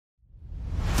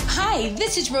Hi,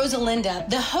 this is Rosalinda,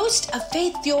 the host of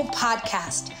Faith Fuel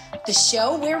Podcast, the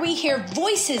show where we hear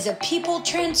voices of people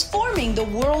transforming the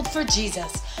world for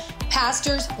Jesus.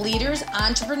 Pastors, leaders,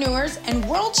 entrepreneurs, and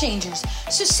world changers.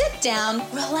 So sit down,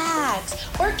 relax,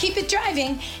 or keep it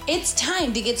driving. It's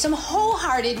time to get some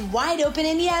wholehearted, wide open,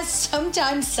 and yes,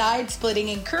 sometimes side-splitting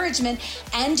encouragement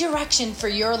and direction for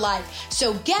your life.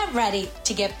 So get ready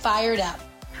to get fired up.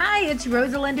 Hi, it's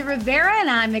Rosalinda Rivera, and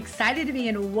I'm excited to be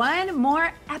in one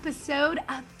more episode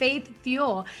of Faith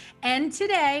Fuel. And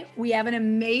today we have an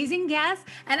amazing guest.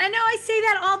 And I know I say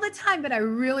that all the time, but I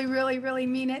really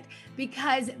mean it,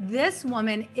 because this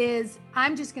woman is,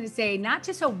 I'm just going to say, not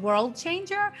just a world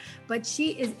changer, but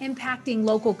she is impacting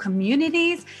local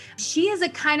communities. She is a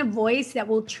kind of voice that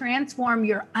will transform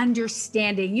your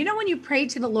understanding. You know, when you pray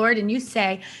to the Lord and you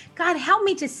say, God, help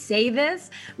me to say this.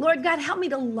 Lord God, help me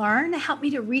to learn, help me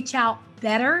to reach out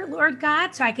better, Lord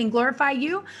God, so I can glorify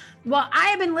you. Well, I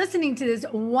have been listening to this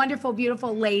wonderful,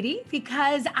 beautiful lady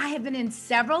because I have been in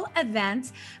several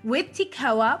events with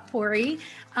Tekoa Pouerie.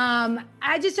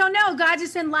 I just don't know. God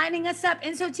just been lining us up.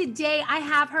 And so today I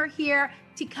have her here.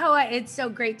 Tekoa, it's so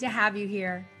great to have you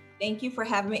here. Thank you for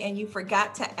having me. And you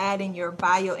forgot to add in your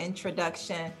bio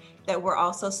introduction that we're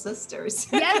also sisters.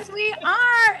 Yes, we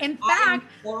are. In fact, I'm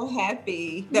so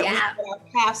happy that our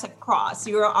paths have crossed.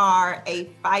 You are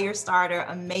a fire starter,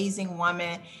 amazing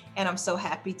woman, and I'm so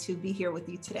happy to be here with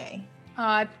you today.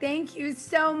 Thank you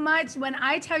so much. When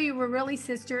I tell you we're really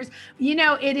sisters, you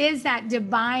know, it is that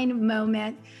divine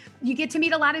moment. You get to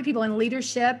meet a lot of people in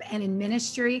leadership and in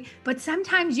ministry, but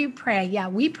sometimes you pray. Yeah,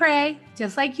 we pray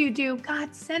just like you do.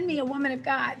 God, send me a woman of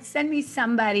God. Send me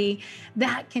somebody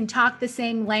that can talk the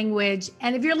same language.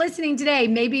 And if you're listening today,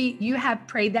 maybe you have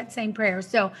prayed that same prayer.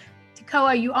 So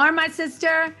Tekoa, you are my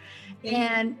sister,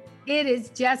 and it is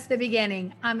just the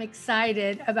beginning. I'm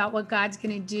excited about what God's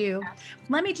going to do.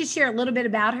 Let me just share a little bit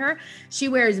about her. She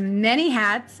wears many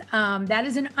hats. That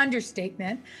is an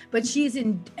understatement, but she's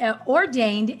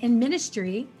ordained in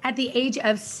ministry at the age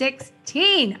of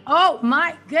 16. Oh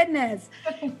my goodness.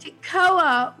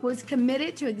 Tekoa was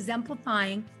committed to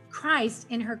exemplifying Christ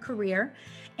in her career.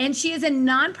 And she is a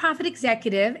nonprofit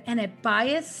executive and a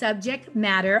biased subject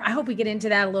matter. I hope we get into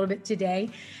that a little bit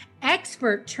today.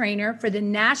 Expert trainer for the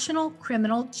National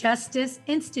Criminal Justice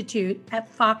Institute at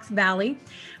Fox Valley,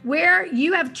 where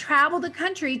you have traveled the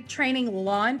country training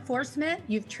law enforcement.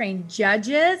 You've trained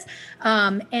judges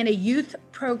and a youth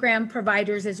program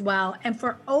providers as well. And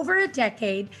for over a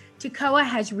decade, Tekoa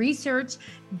has researched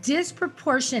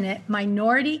disproportionate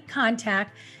minority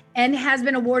contact and has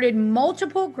been awarded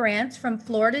multiple grants from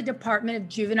Florida Department of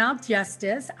Juvenile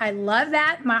Justice. I love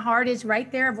that. My heart is right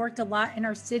there. I've worked a lot in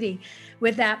our city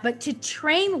with that. But to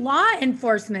train law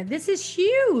enforcement, this is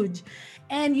huge.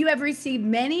 And you have received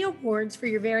many awards for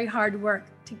your very hard work.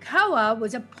 Tekoa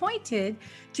was appointed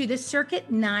to the Circuit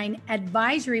 9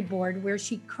 Advisory Board, where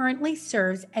she currently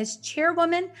serves as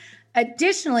chairwoman.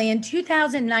 Additionally, in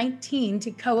 2019,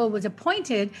 Tekoa was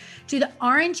appointed to the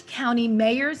Orange County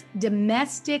Mayor's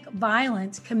Domestic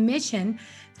Violence Commission,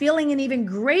 feeling an even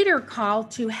greater call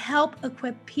to help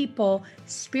equip people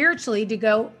spiritually to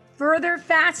go further,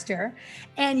 faster.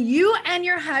 And you and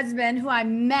your husband, who I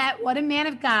met, what a man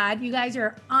of God, you guys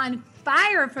are on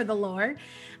fire for the Lord.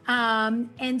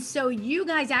 And so you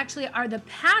guys actually are the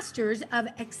pastors of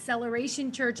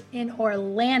Acceleration Church in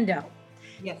Orlando.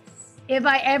 Yes. If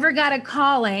I ever got a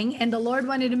calling and the Lord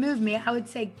wanted to move me, I would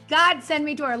say, God, send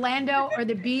me to Orlando or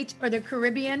the beach or the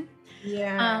Caribbean.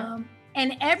 Yeah.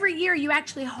 And every year you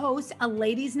actually host a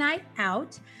ladies' night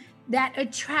out that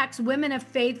attracts women of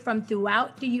faith from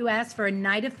throughout the U.S. for a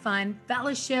night of fun,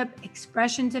 fellowship,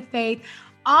 expressions of faith.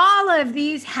 All of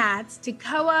these hats,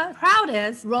 Tekoa's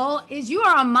proudest role is you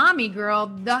are a mommy girl.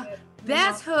 The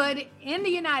best hood in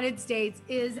the United States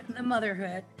is the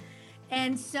motherhood.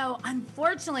 And so,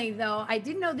 unfortunately, though, I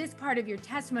didn't know this part of your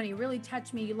testimony really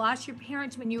touched me. You lost your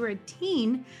parents when you were a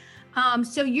teen.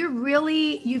 So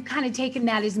you've kind of taken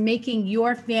that as making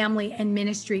your family and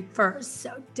ministry first.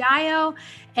 So Dio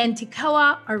and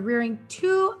Tekoa are rearing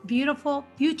two beautiful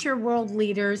future world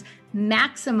leaders,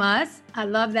 Maximus, I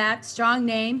love that, strong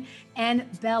name,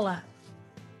 and Bella.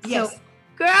 Yes. So,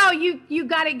 girl, you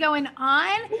got it going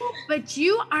on, but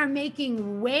you are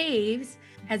making waves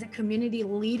as a community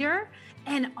leader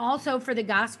and also for the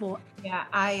gospel. Yeah,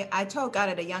 I told God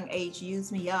at a young age,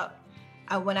 use me up.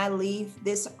 When I leave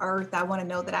this earth, I want to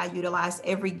know that I utilize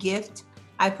every gift.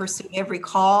 I pursued every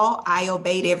call. I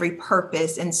obeyed every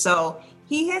purpose. And so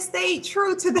he has stayed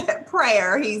true to that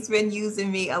prayer. He's been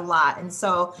using me a lot. And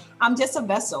so I'm just a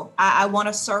vessel. I want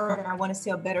to serve and I want to see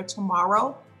a better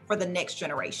tomorrow for the next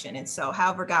generation. And so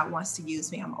however God wants to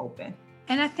use me, I'm open.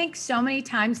 And I think so many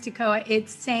times, Tekoa,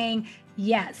 it's saying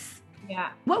yes. Yeah.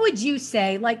 What would you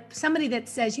say? Like somebody that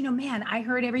says, man, I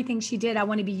heard everything she did. I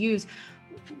want to be used.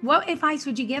 What advice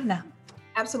would you give them?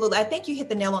 Absolutely. I think you hit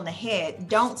the nail on the head.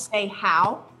 Don't say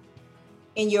how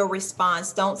in your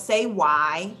response. Don't say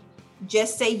why.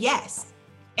 Just say yes.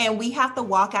 And we have to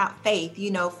walk out faith,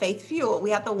 faith fuel.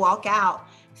 We have to walk out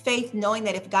faith knowing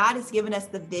that if God has given us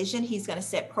the vision, he's going to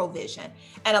set provision.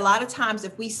 And a lot of times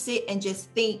if we sit and just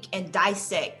think and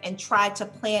dissect and try to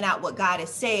plan out what God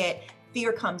has said,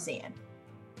 fear comes in.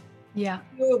 Yeah.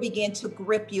 Fear will begin to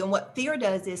grip you. And what fear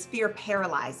does is fear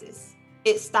paralyzes.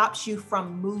 It stops you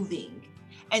from moving.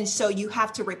 And so you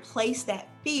have to replace that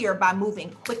fear by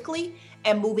moving quickly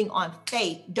and moving on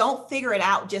faith. Don't figure it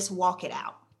out, just walk it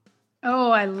out.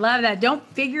 Oh, I love that. Don't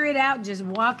figure it out, just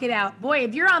walk it out. Boy,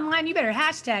 if you're online, you better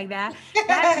hashtag that.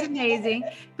 That is amazing.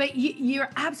 But you're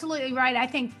absolutely right. I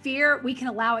think fear, we can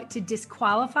allow it to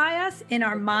disqualify us in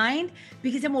our mind,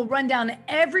 because then we'll run down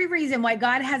every reason why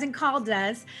God hasn't called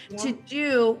us to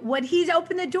do what he's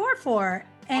opened the door for.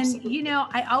 And, Absolutely.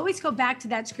 I always go back to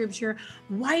that scripture,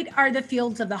 white are the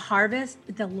fields of the harvest,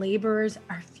 but the laborers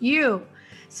are few.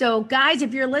 So guys,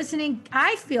 if you're listening,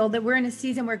 I feel that we're in a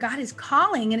season where God is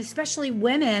calling, and especially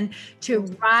women, to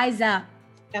rise up.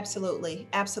 Absolutely.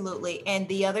 Absolutely. And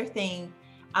the other thing,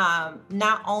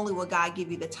 not only will God give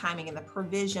you the timing and the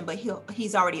provision, but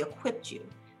he's already equipped you.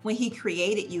 When he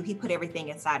created you, he put everything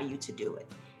inside of you to do it.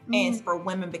 And for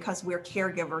women, because we're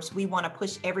caregivers, we want to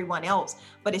push everyone else,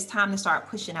 but it's time to start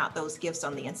pushing out those gifts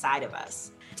on the inside of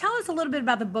us. Tell us a little bit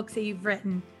about the books that you've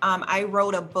written. I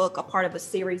wrote a book, a part of a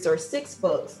series, or 6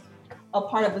 books, a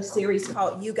part of a series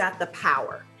called You Got the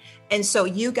Power. And so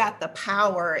You Got the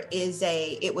Power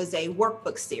it was a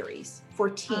workbook series for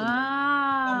teens.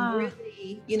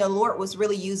 Really, the Lord was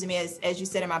really using me, as you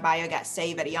said in my bio, I got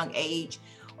saved at a young age,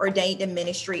 ordained in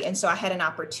ministry. And so I had an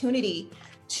opportunity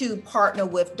to partner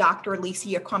with Dr.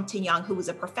 Alicia Compton-Young, who was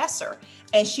a professor,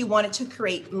 and she wanted to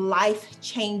create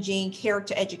life-changing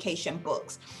character education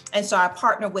books. And so I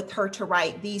partnered with her to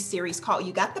write these series called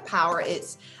You Got the Power.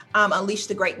 It's Unleash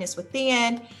the Greatness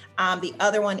Within. The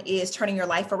other one is Turning Your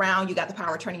Life Around. You Got the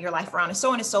Power, Turning Your Life Around, and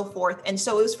so on and so forth. And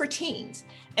so it was for teens.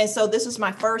 And so this was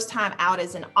my first time out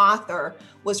as an author,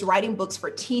 was writing books for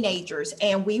teenagers.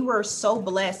 And we were so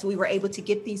blessed. We were able to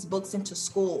get these books into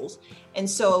schools. And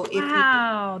so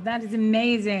that is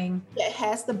amazing. It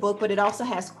has the book, but it also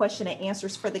has question and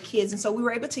answers for the kids. And so we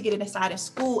were able to get it inside of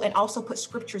school and also put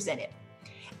scriptures in it.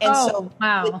 And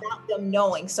without them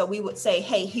knowing, so we would say,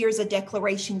 hey, here's a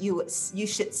declaration you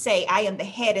should say, I am the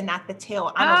head and not the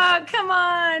tail. Come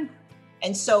on.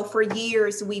 And so for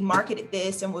years, we marketed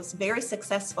this and was very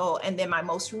successful. And then my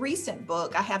most recent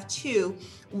book, I have 2.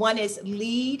 One is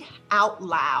Lead Out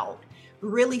Loud,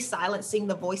 really silencing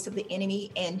the voice of the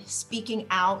enemy and speaking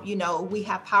out. We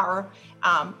have power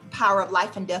of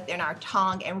life and death in our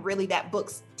tongue. And really that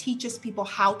book teaches people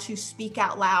how to speak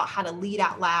out loud, how to lead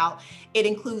out loud. It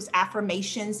includes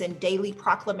affirmations and daily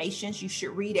proclamations you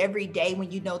should read every day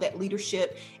when you know that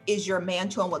leadership is your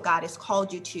mantle and what God has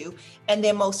called you to. And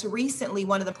then most recently,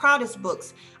 one of the proudest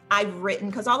books I've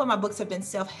written, because all of my books have been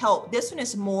self-help. This one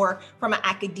is more from an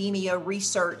academia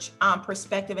research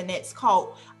perspective, and it's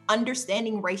called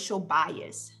Understanding Racial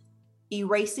Bias,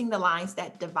 Erasing the Lines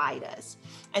That Divide Us.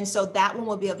 And so that one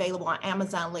will be available on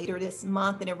Amazon later this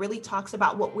month. And it really talks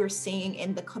about what we're seeing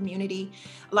in the community,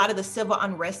 a lot of the civil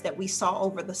unrest that we saw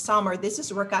over the summer. This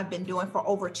is work I've been doing for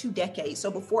over 2 decades.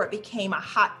 So before it became a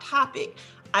hot topic,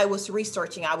 I was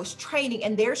researching, I was training,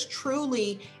 and there's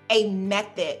truly a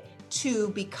method to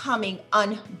becoming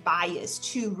unbiased,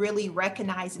 to really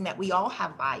recognizing that we all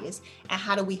have bias, and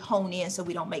how do we hone in so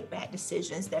we don't make bad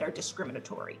decisions that are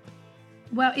discriminatory.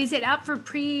 Well, is it up for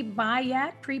pre-buy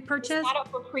yet? Pre-purchase? It's not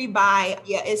up for pre-buy.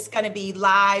 Yeah, it's going to be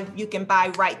live. You can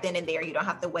buy right then and there. You don't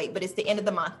have to wait, but it's the end of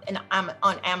the month, and I'm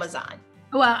on Amazon.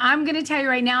 Well, I'm going to tell you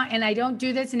right now, and I don't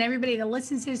do this, and everybody that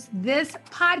listens to this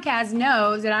podcast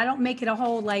knows that I don't make it a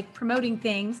whole like promoting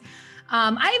things.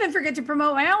 I even forget to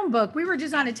promote my own book. We were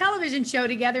just on a television show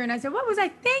together, and I said, what was I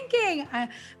thinking?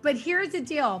 But here's the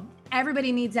deal.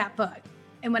 Everybody needs that book.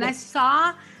 And when I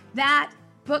saw that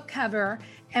book cover,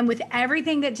 and with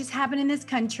everything that just happened in this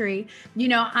country,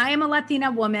 I am a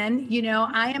Latina woman.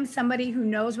 I am somebody who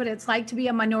knows what it's like to be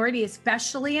a minority,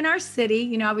 especially in our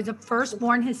city. I was a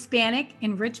firstborn Hispanic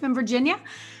in Richmond, Virginia.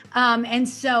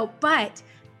 But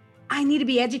I need to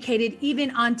be educated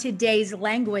even on today's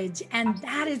language. And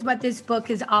that is what this book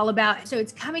is all about. So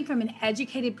it's coming from an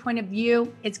educated point of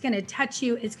view. It's going to touch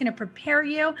you. It's going to prepare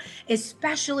you,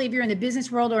 especially if you're in the business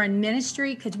world or in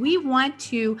ministry, because we want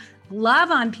to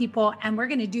love on people. And we're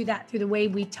going to do that through the way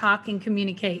we talk and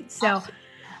communicate. So,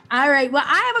 all right. Well,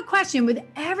 I have a question. With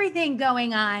everything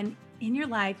going on in your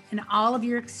life and all of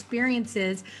your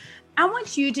experiences, I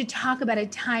want you to talk about a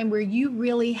time where you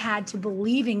really had to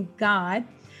believe in God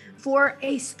for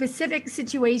a specific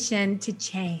situation to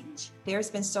change.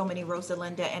 There's been so many,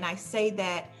 Rosalinda, and I say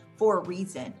that for a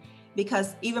reason,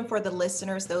 because even for the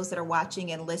listeners, those that are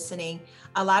watching and listening,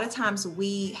 a lot of times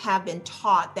we have been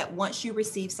taught that once you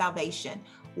receive salvation,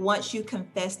 once you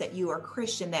confess that you are a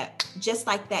Christian, that just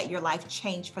like that, your life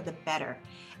changed for the better.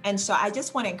 And so I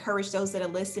just want to encourage those that are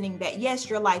listening that yes,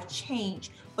 your life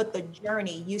changed, but the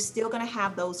journey, you're still going to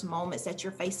have those moments that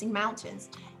you're facing mountains.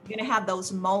 You're going to have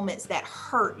those moments that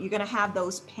hurt. You're going to have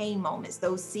those pain moments,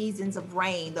 those seasons of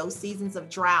rain, those seasons of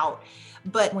drought.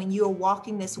 But when you're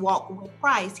walking this walk with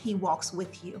Christ, he walks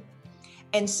with you.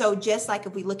 And so just like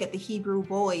if we look at the Hebrew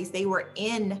boys, they were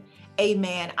in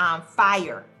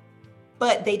fire,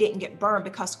 but they didn't get burned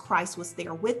because Christ was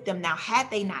there with them. Now, had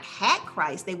they not had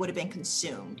Christ, they would have been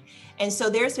consumed. And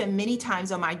so there's been many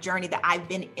times on my journey that I've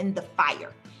been in the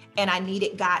fire and I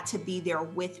needed God to be there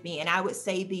with me. And I would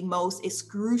say the most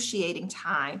excruciating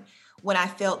time when I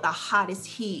felt the hottest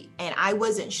heat and I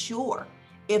wasn't sure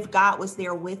if God was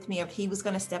there with me, if he was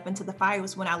going to step into the fire,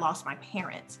 was when I lost my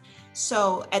parents.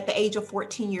 So at the age of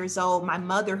 14 years old, my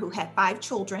mother, who had 5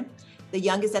 children, the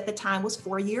youngest at the time was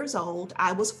 4 years old.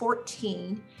 I was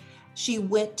 14. She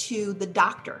went to the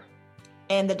doctor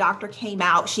and the doctor came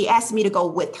out. She asked me to go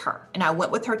with her and I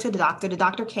went with her to the doctor. The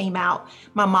doctor came out.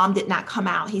 My mom did not come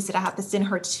out. He said, I have to send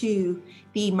her to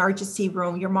the emergency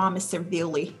room. Your mom is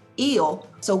severely ill.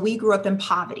 So we grew up in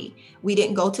poverty. We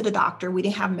didn't go to the doctor. We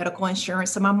didn't have medical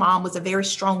insurance. So my mom was a very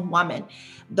strong woman.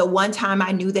 The one time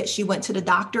I knew that she went to the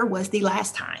doctor was the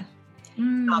last time.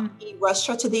 He rushed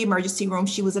her to the emergency room.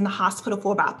 She was in the hospital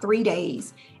for about 3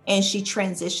 days and she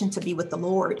transitioned to be with the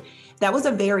Lord. That was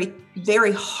a very,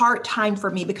 very hard time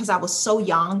for me because I was so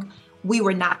young. We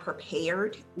were not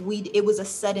prepared. It was a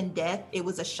sudden death. It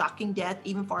was a shocking death,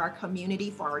 even for our community,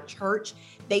 for our church.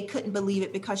 They couldn't believe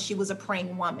it because she was a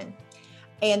praying woman.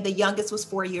 And the youngest was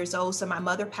 4 years old. So my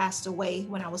mother passed away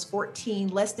when I was 14.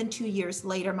 Less than 2 years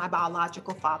later, my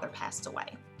biological father passed away.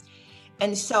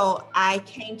 And so I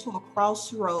came to a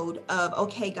crossroad of,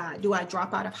 okay, God, do I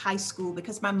drop out of high school?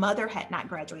 Because my mother had not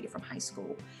graduated from high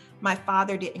school. My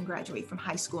father didn't graduate from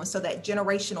high school. And so that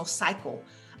generational cycle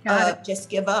of just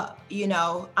give up,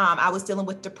 I was dealing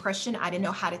with depression. I didn't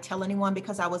know how to tell anyone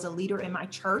because I was a leader in my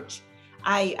church.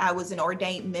 I was an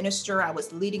ordained minister. I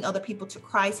was leading other people to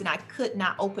Christ and I could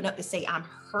not open up to say I'm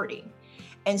hurting.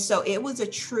 And so it was a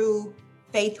true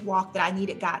faith walk that I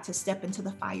needed God to step into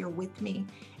the fire with me.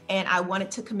 And I wanted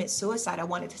to commit suicide. I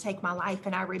wanted to take my life.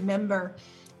 And I remember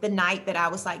the night that I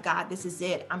was like, God, this is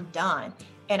it. I'm done.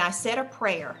 And I said a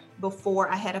prayer before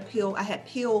I had I had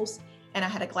pills and I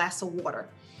had a glass of water.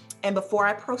 And before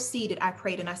I proceeded, I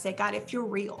prayed and I said, God, if you're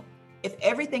real, if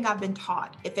everything I've been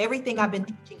taught, if everything I've been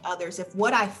teaching others, if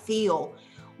what I feel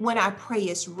when I pray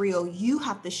is real, you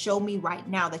have to show me right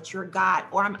now that you're God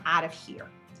or I'm out of here.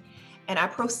 And I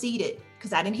proceeded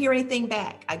because I didn't hear anything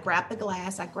back. I grabbed the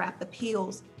glass, I grabbed the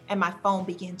pills, and my phone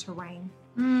began to ring.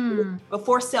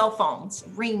 Before cell phones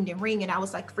ringed and ring. And I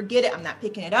was like, forget it. I'm not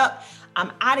picking it up.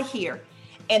 I'm out of here.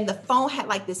 And the phone had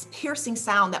like this piercing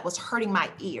sound that was hurting my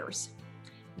ears.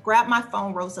 Grabbed my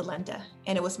phone, Rosalinda,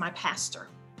 and it was my pastor.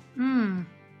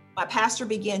 My pastor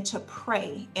began to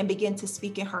pray and began to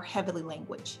speak in her heavenly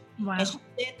language. Wow. And she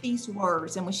said these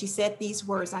words. And when she said these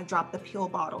words, I dropped the pill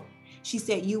bottle. She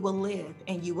said, you will live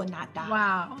and you will not die.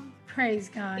 Wow. Praise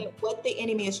God. What the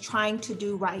enemy is trying to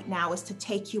do right now is to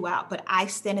take you out, but I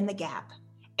stand in the gap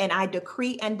and I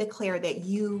decree and declare that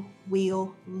you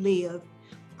will live.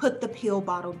 Put the pill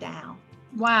bottle down.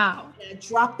 Wow. And I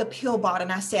dropped the pill bottle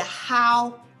and I said,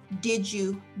 how did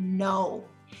you know?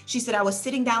 She said, I was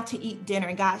sitting down to eat dinner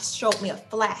and God showed me a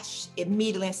flash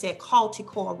immediately and said, call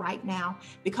Tekoa right now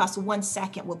because 1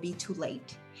 second will be too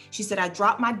late. She said, I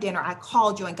dropped my dinner. I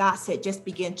called you and God said, just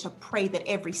begin to pray that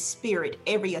every spirit,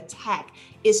 every attack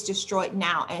is destroyed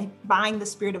now and bind the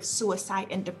spirit of suicide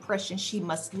and depression. She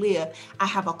must live. I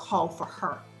have a call for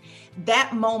her.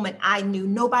 That moment I knew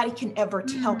nobody can ever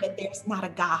tell that there's not a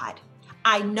God.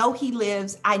 I know he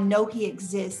lives. I know he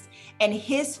exists. And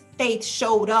his faith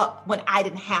showed up when I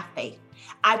didn't have faith.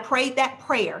 I prayed that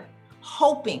prayer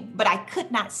hoping, but I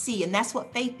could not see. And that's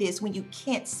what faith is, when you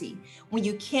can't see, when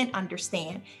you can't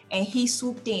understand. And he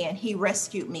swooped in, he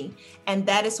rescued me. And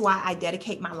that is why I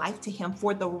dedicate my life to him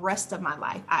for the rest of my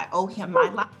life. I owe him my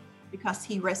life because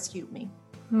he rescued me.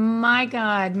 My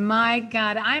God,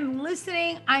 I'm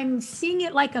listening. I'm seeing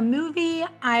it like a movie.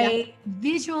 I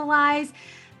visualize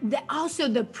also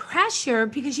the pressure,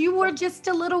 because you were just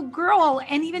a little girl.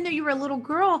 And even though you were a little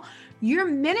girl, you're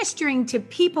ministering to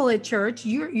people at church.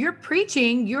 You're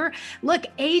preaching. Look,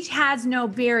 age has no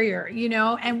barrier,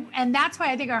 and that's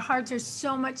why I think our hearts are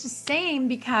so much the same,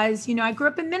 because, I grew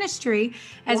up in ministry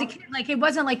as a kid. Like, it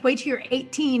wasn't like, wait till you're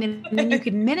 18 and then you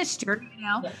could minister,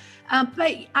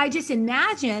 but I just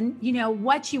imagine,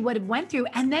 what you would have went through,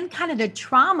 and then kind of the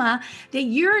trauma that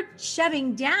you're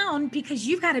shoving down, because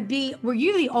you've got to be, were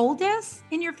you the oldest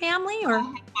in your family, or?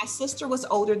 My sister was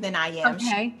older than I am.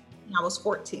 Okay. I was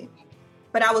 14,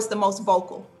 but I was the most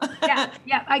vocal.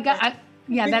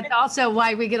 Yeah, that's also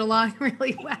why we get along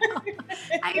really well.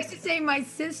 I used to say my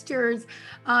sisters,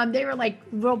 they were like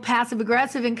real passive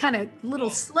aggressive and kind of little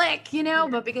slick,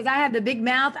 but because I had the big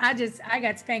mouth, I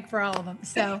got spanked for all of them.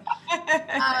 So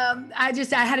I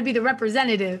had to be the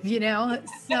representative,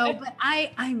 So, but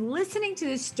I'm listening to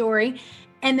this story,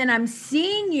 and then I'm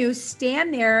seeing you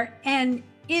stand there, and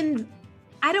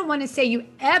I don't want to say you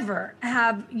ever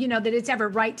have, that it's ever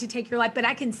right to take your life, but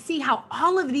I can see how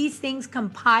all of these things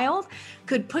compiled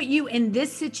could put you in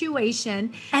this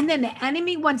situation. And then the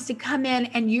enemy wants to come in,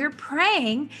 and you're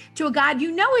praying to a God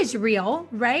is real,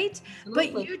 right?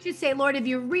 Absolutely. But you just say, Lord, if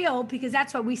you're real, because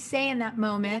that's what we say in that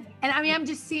moment. And I'm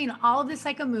just seeing all of this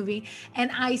like a movie,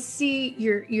 and I see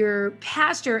your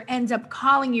pastor ends up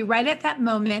calling you right at that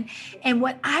moment. And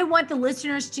what I want the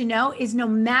listeners to know is, no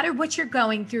matter what you're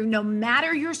going through, no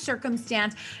matter your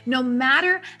circumstance, no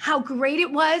matter how great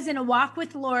it was in a walk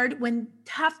with the Lord, when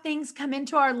tough things come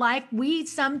into our life,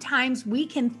 sometimes we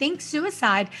can think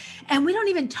suicide, and we don't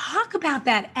even talk about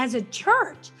that as a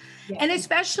church. Yeah. And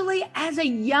especially as a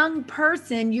young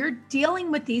person, you're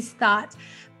dealing with these thoughts.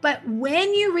 But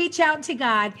when you reach out to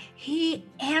God, he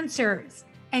answers.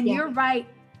 And you're right,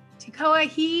 Tekoa,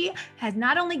 he has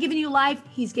not only given you life,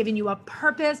 he's given you a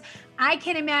purpose. I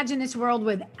can't imagine this world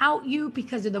without you,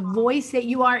 because of the voice that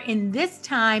you are in this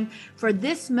time for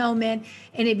this moment.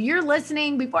 And if you're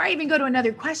listening, before I even go to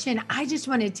another question, I just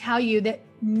want to tell you that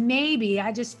maybe,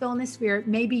 I just feel in the spirit,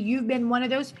 maybe you've been one of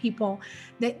those people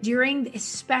that during,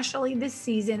 especially this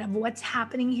season of what's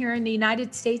happening here in the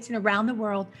United States and around the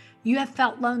world, you have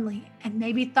felt lonely and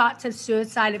maybe thoughts of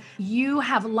suicide. You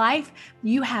have life,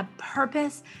 you have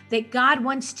purpose, that God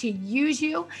wants to use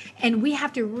you, and we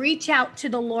have to reach out to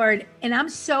the Lord. And I'm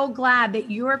so glad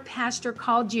that your pastor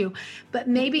called you. But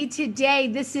maybe today,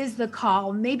 this is the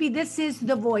call. Maybe this is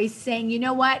the voice saying, you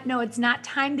know what? No, it's not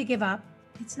time to give up.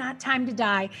 It's not time to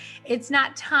die. It's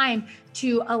not time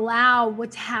to allow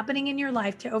what's happening in your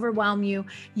life to overwhelm you.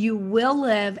 You will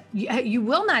live. You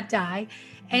will not die.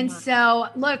 And so,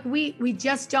 look, we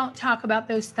just don't talk about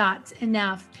those thoughts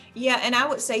enough. Yeah. And I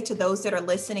would say to those that are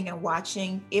listening and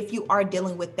watching, if you are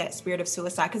dealing with that spirit of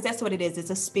suicide, because that's what it is. It's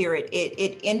a spirit.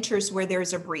 It enters where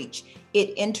there's a breach.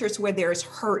 It enters where there's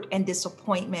hurt and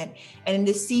disappointment. And in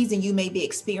this season, you may be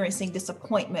experiencing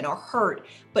disappointment or hurt,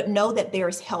 but know that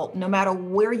there's help. No matter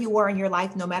where you are in your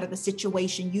life, no matter the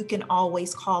situation, you can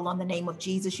always call on the name of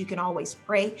Jesus. You can always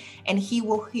pray, and he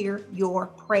will hear your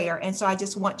prayer. And so I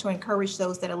just want to encourage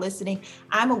those that are listening.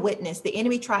 I'm a witness. The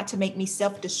enemy tried to make me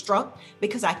self-destruct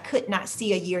because I could not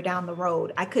see a year down the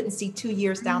road. I couldn't see 2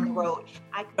 years down the road.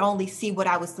 I could only see what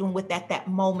I was doing with that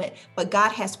moment. But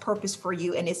God has purpose for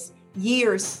you, and it's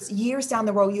years down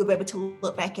the road, you'll be able to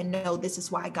look back and know this is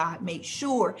why God made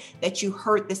sure that you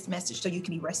heard this message, so you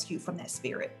can be rescued from that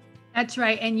spirit. That's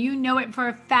right. And you know it for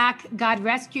a fact. God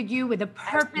rescued you with a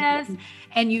purpose,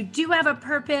 and you do have a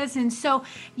purpose. And so,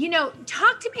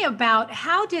 talk to me about,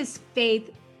 how does faith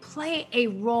play a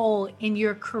role in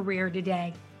your career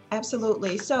today?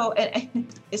 Absolutely. So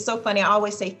it's so funny. I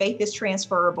always say faith is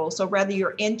transferable. So whether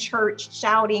you're in church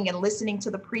shouting and listening to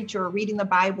the preacher, or reading the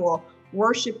Bible,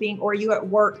 worshiping, or you're at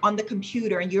work on the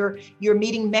computer and you're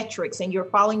meeting metrics and you're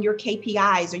following your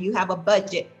KPIs, or you have a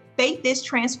budget, faith is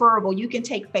transferable. You can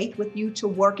take faith with you to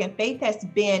work. And faith has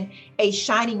been a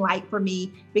shining light for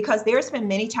me, because there's been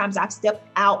many times I've stepped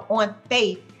out on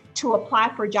faith to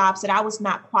apply for jobs that I was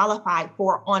not qualified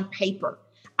for on paper.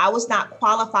 I was not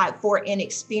qualified for in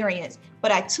experience,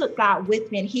 but I took God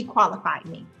with me, and he qualified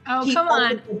me. Oh, he come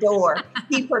opened on. the door.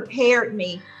 He prepared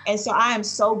me. And so I am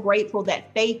so grateful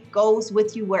that faith goes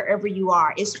with you wherever you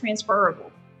are. It's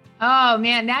transferable. Oh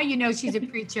man, now you know she's a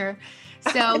preacher.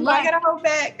 So look, I gotta hold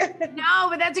back. no,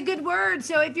 but that's a good word.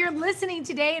 So if you're listening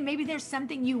today and maybe there's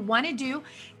something you want to do,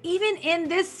 even in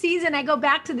this season, I go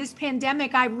back to this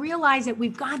pandemic, I realize that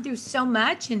we've gone through so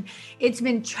much and it's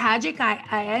been tragic.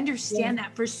 I understand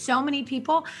that for so many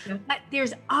people, but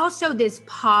there's also this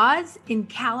pause in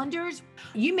calendars.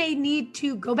 You may need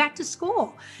to go back to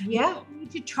school. Yeah. You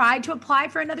need to try to apply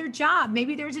for another job.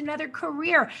 Maybe there's another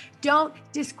career. Don't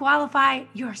disqualify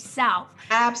yourself.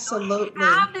 Absolutely.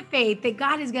 Have the faith that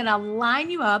God is going to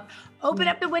line you up, open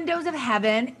up the windows of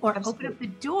heaven, or open up the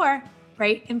door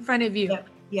right in front of you.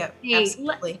 Yep. Hey,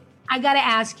 Absolutely. I got to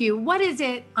ask you, what is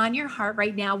it on your heart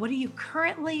right now? What are you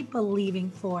currently believing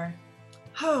for?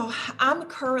 Oh, I'm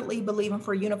currently believing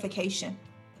for unification.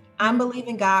 I'm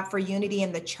believing God for unity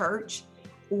in the church.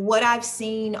 What I've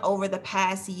seen over the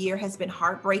past year has been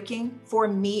heartbreaking for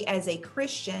me as a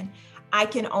Christian. I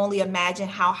can only imagine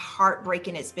how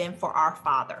heartbreaking it's been for our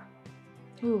Father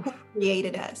who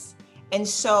created us. And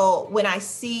so when I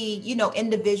see,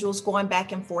 individuals going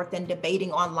back and forth and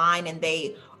debating online, and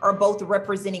they are both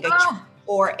representing a church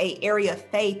or a area of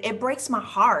faith, it breaks my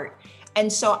heart.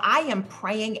 And so I am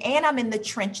praying, and I'm in the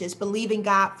trenches believing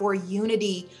God for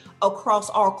unity across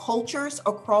all cultures,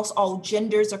 across all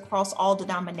genders, across all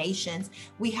denominations.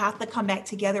 We have to come back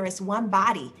together as one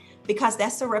body, because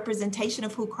that's the representation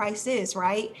of who Christ is,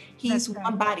 right? He's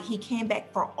one body. He came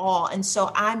back for all. And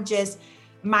so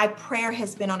my prayer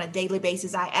has been on a daily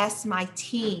basis. I asked my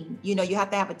team, you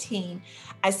have to have a team.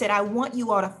 I said, I want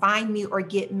you all to find me or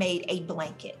get made a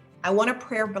blanket. I want a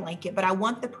prayer blanket, but I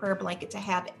want the prayer blanket to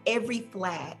have every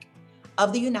flag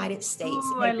of the United States,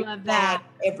 every flag,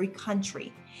 every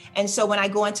country. And so when I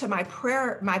go into my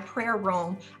prayer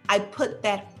room, I put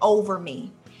that over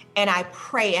me and I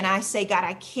pray and I say, God,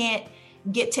 I can't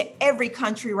get to every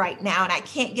country right now, and I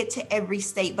can't get to every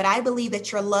state, but I believe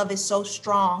that your love is so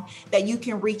strong that you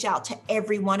can reach out to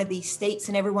every one of these states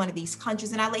and every one of these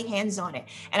countries. And I lay hands on it.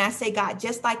 And I say, God,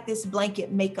 just like this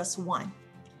blanket, make us one.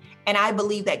 And I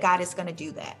believe that God is going to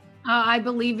do that. I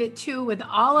believe it too, with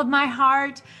all of my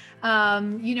heart.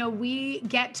 We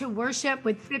get to worship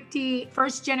with 50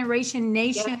 first generation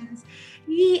nations.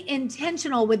 Be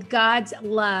intentional with God's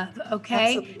love,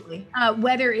 okay? Absolutely.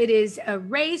 Whether it is a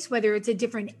race, whether it's a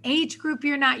different age group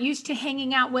you're not used to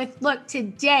hanging out with. Look,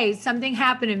 today something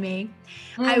happened to me.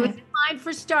 I was in line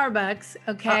for Starbucks,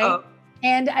 okay? Uh-oh.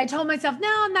 And I told myself, no,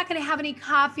 I'm not going to have any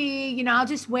coffee. I'll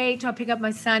just wait till I pick up my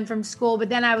son from school. But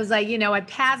then I was like, I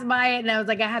passed by it and I was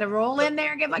like, I had to roll in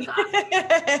there and get my coffee.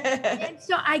 And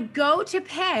so I go to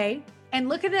pay, and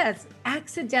look at this,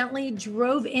 accidentally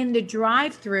drove in the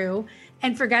drive-through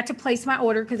and forgot to place my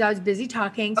order because I was busy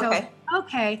talking. So,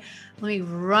 okay, let me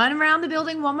run around the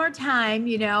building one more time,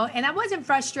 and I wasn't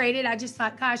frustrated. I just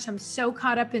thought, gosh, I'm so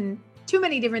caught up in too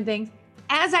many different things.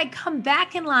 As I come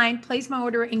back in line, place my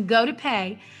order and go to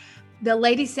pay, the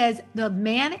lady says, the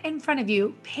man in front of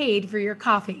you paid for your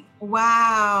coffee.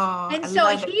 Wow. And so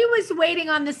he was waiting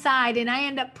on the side, and I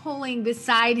end up pulling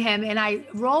beside him, and I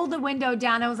rolled the window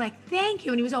down. I was like, thank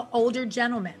you. And he was an older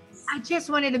gentleman. I just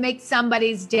wanted to make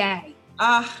somebody's day.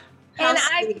 And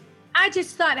I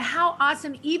just thought, how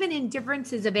awesome, even in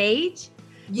differences of age.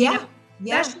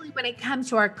 Especially when it comes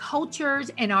to our cultures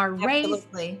and our race.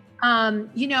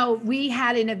 We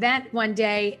had an event one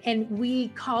day and we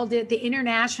called it the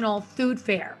International Food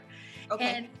Fair.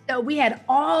 And so we had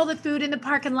all the food in the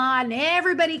parking lot and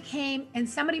everybody came, and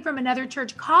somebody from another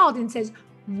church called and says,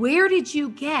 where did you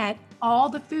get all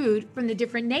the food from the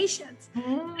different nations?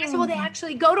 And I said, well, they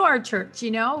actually go to our church,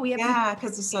 we have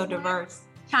because it's so diverse.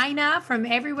 China, from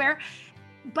everywhere,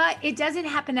 but it doesn't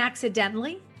happen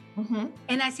accidentally.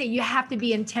 And I say, you have to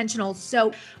be intentional.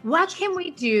 So what can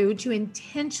we do to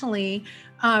intentionally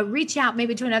reach out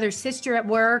maybe to another sister at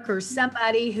work or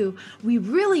somebody who we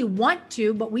really want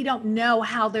to, but we don't know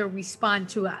how they'll respond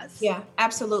to us? Yeah,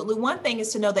 absolutely. One thing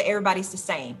is to know that everybody's the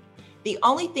same. The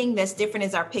only thing that's different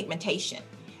is our pigmentation.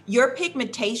 Your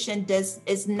pigmentation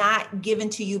is not given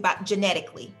to you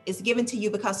genetically. It's given to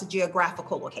you because of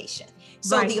geographical location.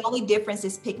 So the only difference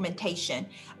is pigmentation.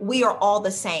 We are all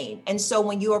the same. And so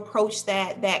when you approach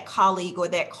that colleague or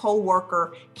that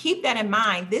coworker, keep that in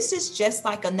mind. This is just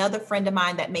like another friend of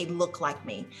mine that may look like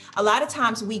me. A lot of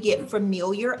times we get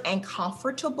familiar and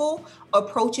comfortable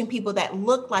approaching people that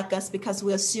look like us because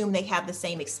we assume they have the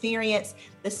same experience,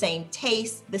 the same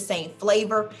taste, the same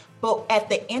flavor. But at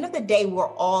the end of the day, we're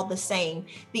all the same.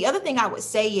 The other thing I would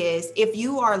say is, if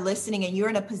you are listening and you're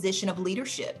in a position of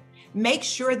leadership, make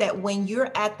sure that when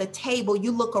you're at the table,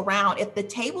 you look around. If the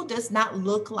table does not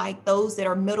look like those that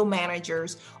are middle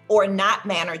managers or not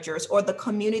managers or the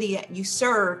community that you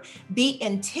serve, be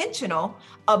intentional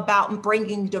about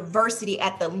bringing diversity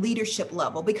at the leadership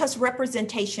level, because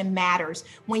representation matters.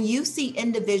 When you see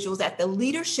individuals at the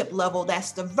leadership level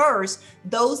that's diverse,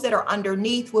 those that are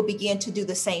underneath will begin to do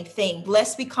the same thing.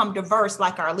 Let's become diverse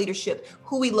like our leadership,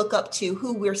 who we look up to,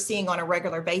 who we're seeing on a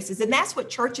regular basis. And that's what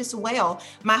church is well.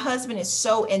 My husband is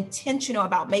so intentional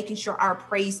about making sure our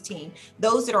praise team,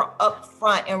 those that are up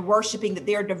front and worshiping, that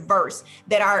they're diverse,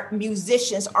 that our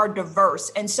musicians are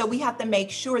diverse. And so we have to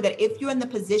make sure that if you're in the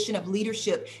position of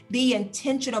leadership, be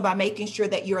intentional about making sure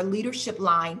that your leadership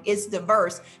line is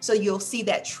diverse, so you'll see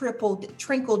that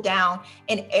trickle down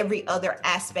in every other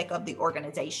aspect of the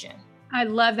organization. I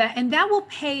love that. And that will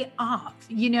pay off.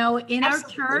 In Absolutely. Our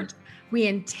church, we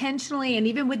intentionally, and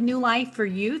even with New Life for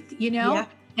Youth, Yeah.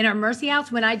 in our Mercy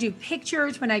House, when I do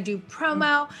pictures, when I do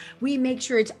promo, we make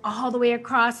sure it's all the way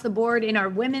across the board. In our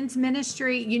women's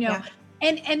ministry, Yeah.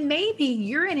 and maybe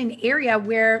you're in an area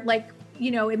where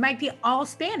it might be all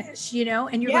Spanish,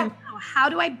 and you're Yeah. going, oh, how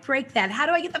do I break that? How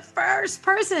do I get the first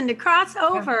person to cross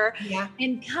over Yeah.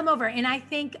 and come over? And I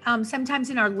think sometimes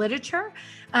in our literature,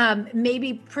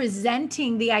 maybe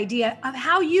presenting the idea of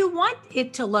how you want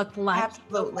it to look like,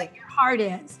 Absolutely. what your heart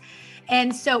is.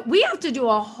 And so we have to do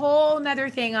a whole nother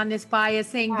thing on this bias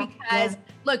thing, because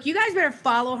look, you guys better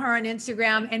follow her on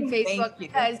Instagram and Facebook,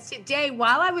 because today,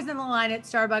 while I was in the line at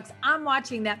Starbucks, I'm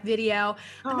watching that video.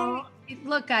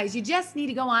 Look, guys, you just need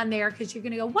to go on there, because you're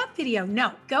going to go, what video?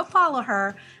 No, go follow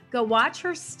her, go watch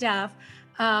her stuff,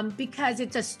 because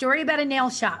it's a story about a nail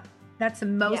shop. That's the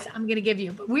most I'm going to give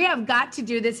you. But we have got to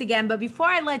do this again. But before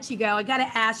I let you go, I got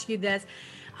to ask you this.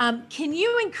 Can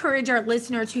you encourage our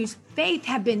listeners whose faith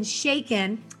have been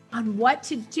shaken on what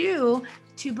to do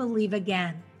to believe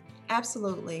again?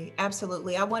 Absolutely.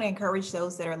 Absolutely. I want to encourage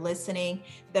those that are listening,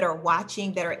 that are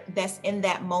watching, that's in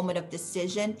that moment of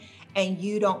decision, and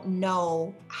you don't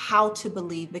know how to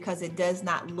believe because it does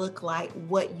not look like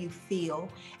what you feel.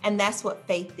 And that's what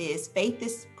faith is. Faith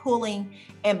is pulling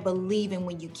and believing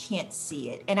when you can't see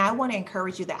it. And I want to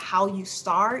encourage you that how you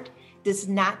start does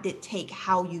not dictate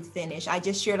how you finish. I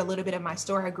just shared a little bit of my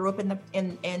story. I grew up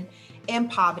in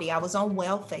poverty. I was on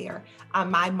welfare.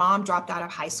 My mom dropped out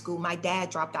of high school. My dad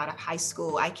dropped out of high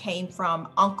school. I came from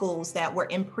uncles that were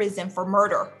in prison for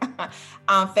murder,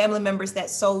 family members that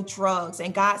sold drugs.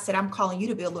 And God said, I'm calling you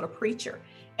to be a little preacher.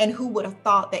 And who would have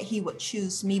thought that he would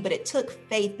choose me? But it took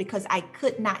faith, because I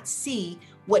could not see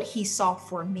what he saw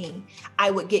for me.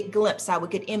 I would get glimpses, I would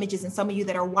get images. And some of you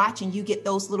that are watching, you get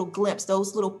those little glimpses,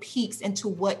 those little peeks into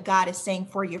what God is saying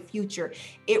for your future.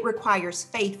 It requires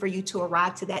faith for you to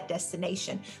arrive to that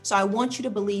destination. So I want you to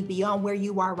believe beyond where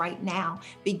you are right now.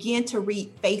 Begin to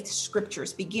read faith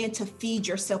scriptures. Begin to feed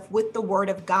yourself with the word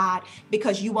of God,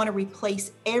 because you want to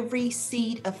replace every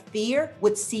seed of fear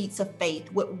with seeds of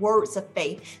faith, with words of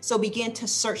faith. So begin to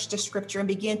search the scripture and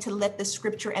begin to let the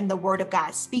scripture and the word of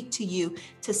God speak to you,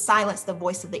 to silence the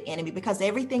voice of the enemy, because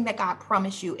everything that God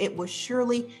promised you, it will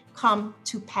surely come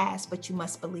to pass, but you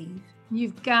must believe.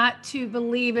 You've got to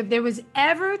believe. If there was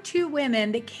ever two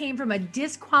women that came from a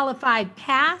disqualified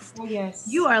past,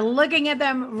 you are looking at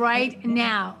them right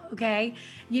now, okay?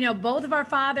 Both of our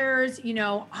fathers,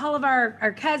 all of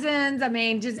our cousins,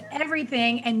 just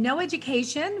everything, and no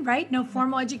education, right? No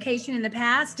formal education in the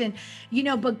past. And,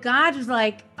 but God was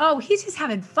like, oh, he's just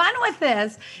having fun with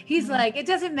this. He's like, it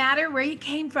doesn't matter where you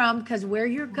came from, because where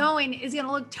you're going is going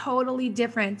to look totally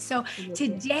different. So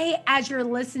today, as you're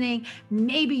listening,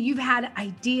 maybe you've had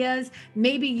ideas,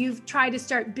 maybe you've tried to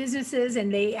start businesses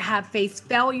and they have faced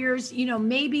failures.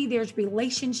 Maybe there's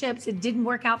relationships that didn't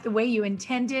work out the way you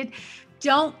intended.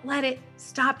 Don't let it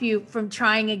stop you from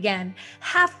trying again.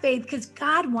 Have faith, because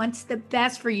God wants the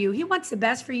best for you. He wants the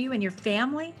best for you and your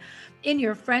family, in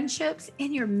your friendships,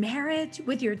 in your marriage,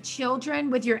 with your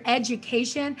children, with your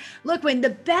education. Look, when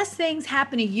the best things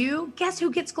happen to you, guess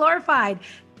who gets glorified?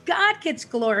 God gets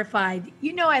glorified.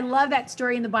 I love that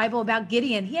story in the Bible about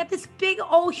Gideon. He had this big,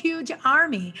 old, huge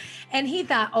army, and he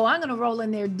thought, oh, I'm going to roll in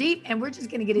there deep and we're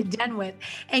just going to get it done with.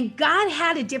 And God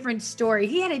had a different story.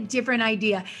 He had a different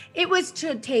idea. It was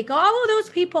to take all of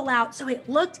those people out so it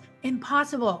looked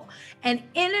impossible. And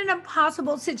in an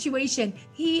impossible situation,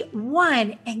 he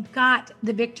won and got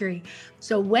the victory.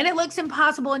 So when it looks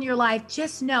impossible in your life,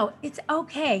 just know it's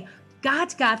okay.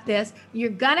 God's got this. You're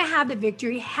going to have the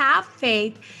victory. Have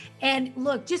faith. And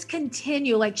look, just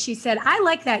continue. Like she said, I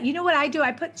like that. You know what I do?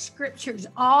 I put scriptures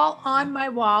all on my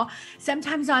wall,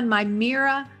 sometimes on my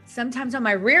mirror, sometimes on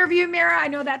my rear view mirror. I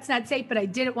know that's not safe, but I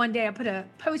did it one day. I put a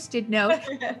Post-it note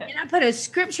and I put a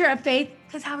scripture of faith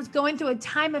because I was going through a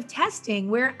time of testing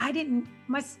where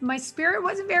my spirit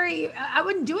wasn't I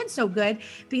wasn't doing so good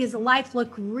because life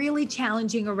looked really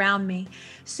challenging around me.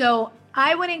 So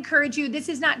I would encourage you, this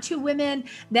is not two women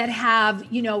that have,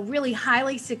 really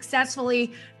highly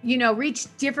successfully,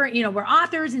 reached different, we're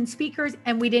authors and speakers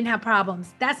and we didn't have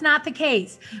problems. That's not the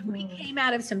case. Mm-hmm. We came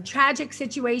out of some tragic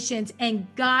situations and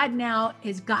God now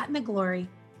has gotten the glory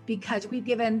because we've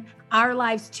given our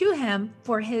lives to him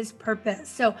for his purpose.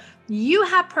 So you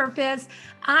have purpose.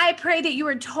 I pray that you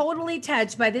were totally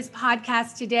touched by this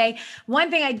podcast today.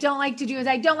 One thing I don't like to do is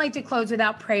I don't like to close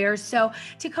without prayers. So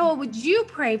Tekoa, would you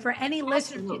pray for any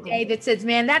listener today that says,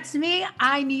 man, that's me.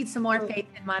 I need some more faith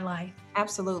in my life.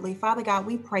 Absolutely. Father God,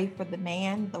 we pray for the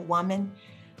man, the woman,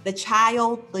 the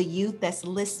child, the youth that's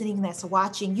listening, that's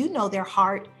watching. You know their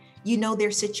heart. You know their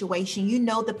situation. You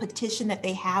know the petition that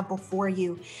they have before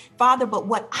you, Father. But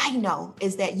what I know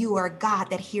is that you are a God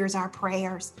that hears our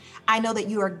prayers. I know that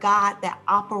you are a God that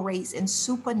operates in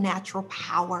supernatural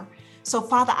power. So,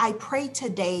 Father, I pray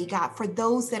today, God, for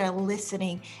those that are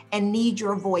listening and need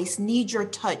your voice, need your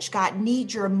touch, God,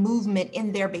 need your movement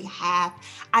in their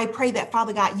behalf. I pray that,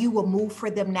 Father God, you will move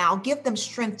for them now. Give them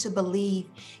strength to believe.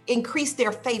 Increase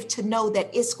their faith to know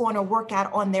that it's going to work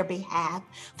out on their behalf.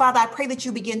 Father, I pray that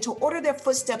you begin to order their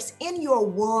footsteps in your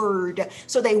word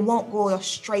so they won't go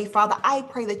astray. Father, I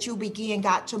pray that you begin,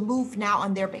 God, to move now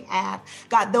on their behalf.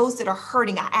 God, those that are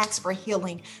hurting, I ask for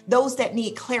healing. Those that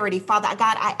need clarity, Father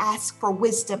God, I ask for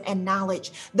wisdom and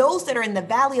knowledge. Those that are in the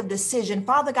valley of decision,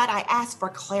 Father God, I ask for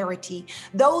clarity.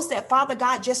 Those that, Father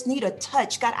God, just need a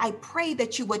touch, God, I pray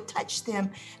that you would touch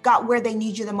them, God, where they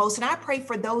need you the most. And I pray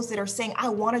for those that are saying, I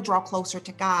want to draw closer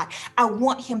to God. I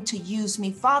want him to use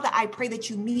me. Father, I pray that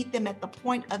you meet them at the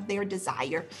point of their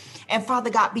desire. And Father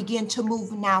God, begin to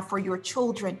move now for your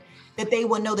children, that they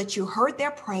will know that you heard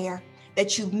their prayer,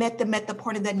 that you've met them at the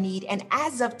point of their need. And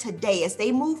as of today, as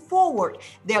they move forward,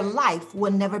 their life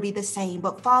will never be the same.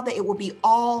 But Father, it will be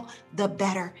all the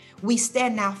better. We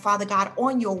stand now, Father God,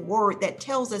 on your word that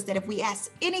tells us that if we ask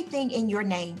anything in your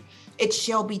name, it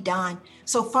shall be done.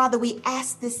 So Father, we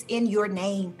ask this in your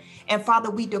name. And Father,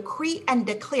 we decree and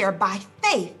declare by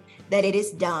faith that it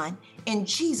is done. In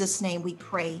Jesus' name we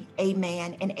pray.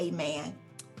 Amen and amen.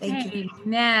 Thank you.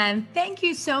 Amen. Thank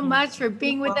you so much for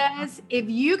being with us. If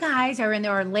you guys are in the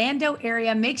Orlando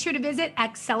area, make sure to visit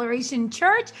Acceleration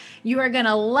Church. You are going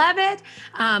to love it.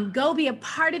 Go be a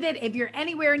part of it. If you're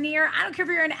anywhere near, I don't care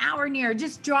if you're an hour near,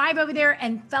 just drive over there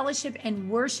and fellowship and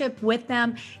worship with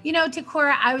them.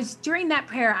 Tekoa, during that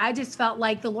prayer, I just felt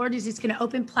like the Lord is just going to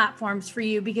open platforms for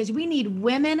you because we need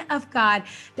women of God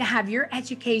to have your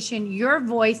education, your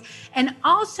voice, and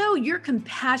also your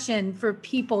compassion for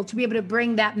people to be able to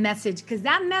bring that message, because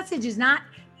that message is not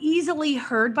easily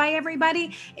heard by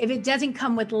everybody if it doesn't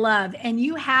come with love, and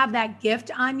you have that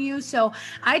gift on you. So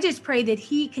I just pray that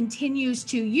he continues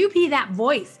to, you be that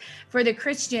voice for the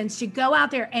Christians to go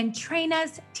out there and train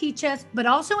us, teach us, but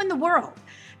also in the world,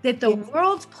 that the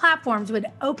world's platforms would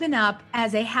open up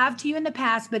as they have to you in the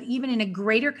past, but even in a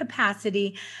greater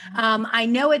capacity. I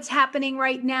know it's happening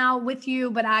right now with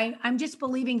you, but I'm just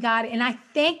believing God, and I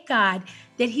thank God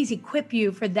that he's equipped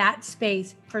you for that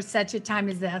space for such a time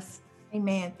as this.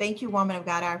 Amen. Thank you, woman of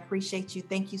God. I appreciate you.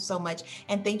 Thank you so much.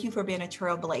 And thank you for being a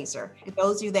trailblazer. For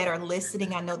those of you that are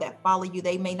listening, I know that follow you,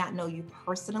 they may not know you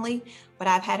personally, but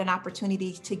I've had an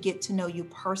opportunity to get to know you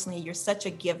personally. You're such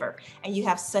a giver and you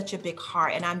have such a big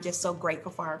heart. And I'm just so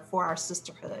grateful for our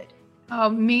sisterhood. Oh,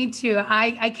 me too.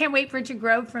 I can't wait for it to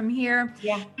grow from here.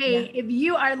 If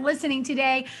you are listening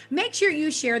today, make sure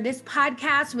you share this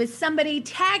podcast with somebody,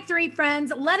 tag 3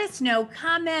 friends, let us know,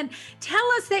 comment, tell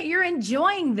us that you're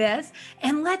enjoying this,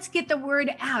 and let's get the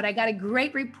word out. I got a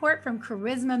great report from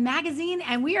Charisma Magazine,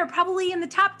 and we are probably in the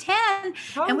top 10,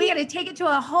 and we got to take it to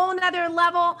a whole nother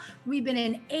level. We've been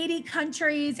in 80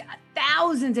 countries.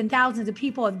 Thousands and thousands of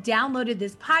people have downloaded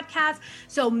this podcast.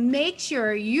 So make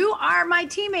sure you are my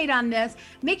teammate on this.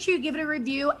 Make sure you give it a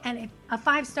review and a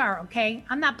 5-star, okay?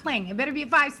 I'm not playing. It better be a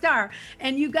 5-star.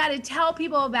 And you got to tell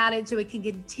people about it so it can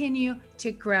continue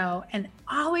to grow. And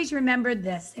always remember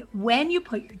this, that when you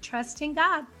put your trust in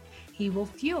God, he will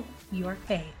fuel your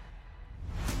faith.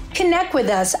 Connect with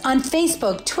us on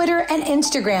Facebook, Twitter, and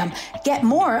Instagram. Get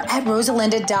more at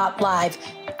rosalinda.live.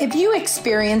 If you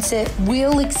experience it,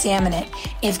 we'll examine it.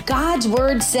 If God's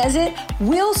word says it,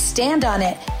 we'll stand on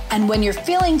it. And when you're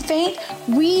feeling faint,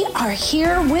 we are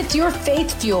here with your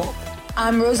faith fuel.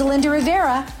 I'm Rosalinda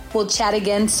Rivera. We'll chat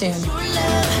again soon.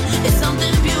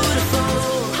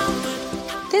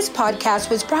 This podcast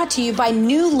was brought to you by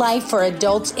New Life for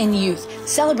Adults and Youth,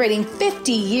 celebrating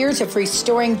 50 years of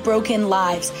restoring broken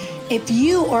lives. If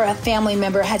you or a family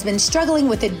member has been struggling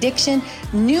with addiction,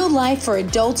 New Life for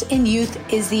Adults and Youth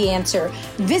is the answer.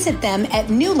 Visit them at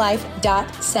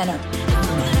newlife.center.